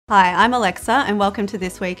Hi, I'm Alexa and welcome to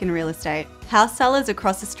This Week in Real Estate. House sellers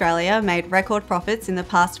across Australia made record profits in the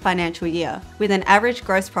past financial year, with an average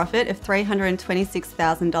gross profit of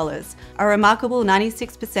 $326,000. A remarkable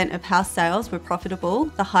 96% of house sales were profitable,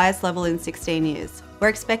 the highest level in 16 years. We're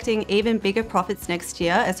expecting even bigger profits next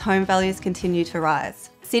year as home values continue to rise.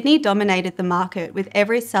 Sydney dominated the market, with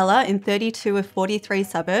every seller in 32 of 43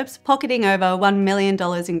 suburbs pocketing over $1 million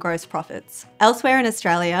in gross profits. Elsewhere in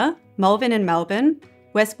Australia, Malvern and Melbourne,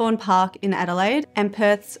 Westbourne Park in Adelaide, and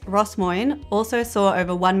Perth's Rossmoyne also saw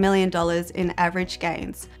over $1 million in average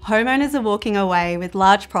gains. Homeowners are walking away with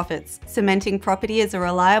large profits, cementing property as a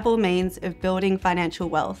reliable means of building financial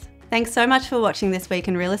wealth. Thanks so much for watching This Week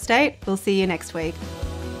in Real Estate. We'll see you next week.